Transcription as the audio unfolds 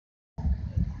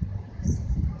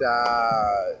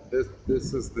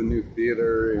This is the new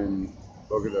theater in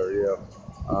Boca del Rio.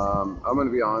 I'm gonna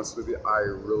be honest with you. I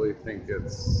really think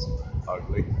it's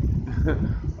ugly.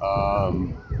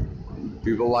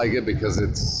 People like it because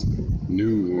it's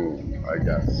new, I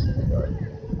guess. But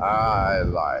I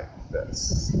like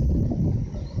this.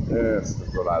 This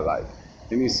is what I like.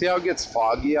 And you see how it gets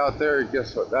foggy out there?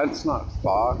 Guess what? That's not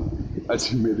fog. That's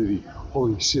humidity.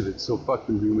 Holy shit! It's so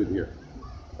fucking humid here.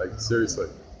 Like seriously.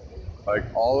 Like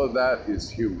all of that is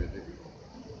humidity.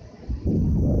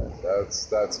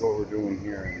 That's what we're doing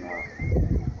here in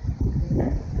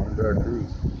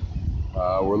Veracruz.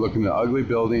 We're looking at ugly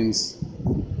buildings,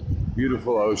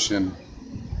 beautiful ocean,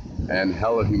 and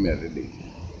hella humidity.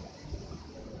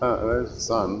 There's the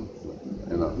sun.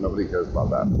 You know, nobody cares about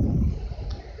that.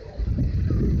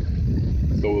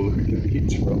 So we'll look at the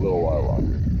beach for a little while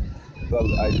longer. But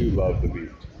I do love the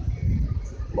beach.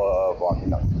 Love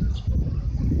walking up.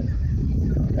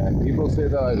 And people say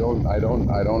that I don't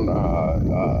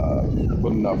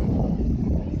put enough.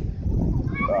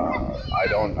 I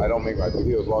don't make my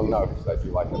videos long enough because I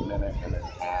do like a minute and a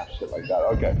half, shit like that.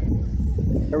 Okay,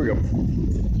 here we go.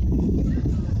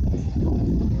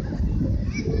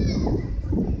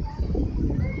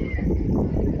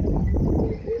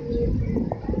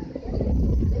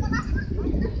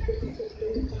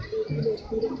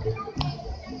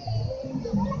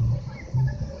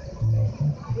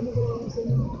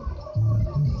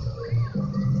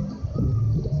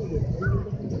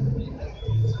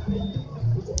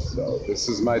 So this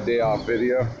is my day off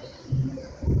video,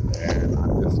 and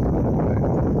I'm just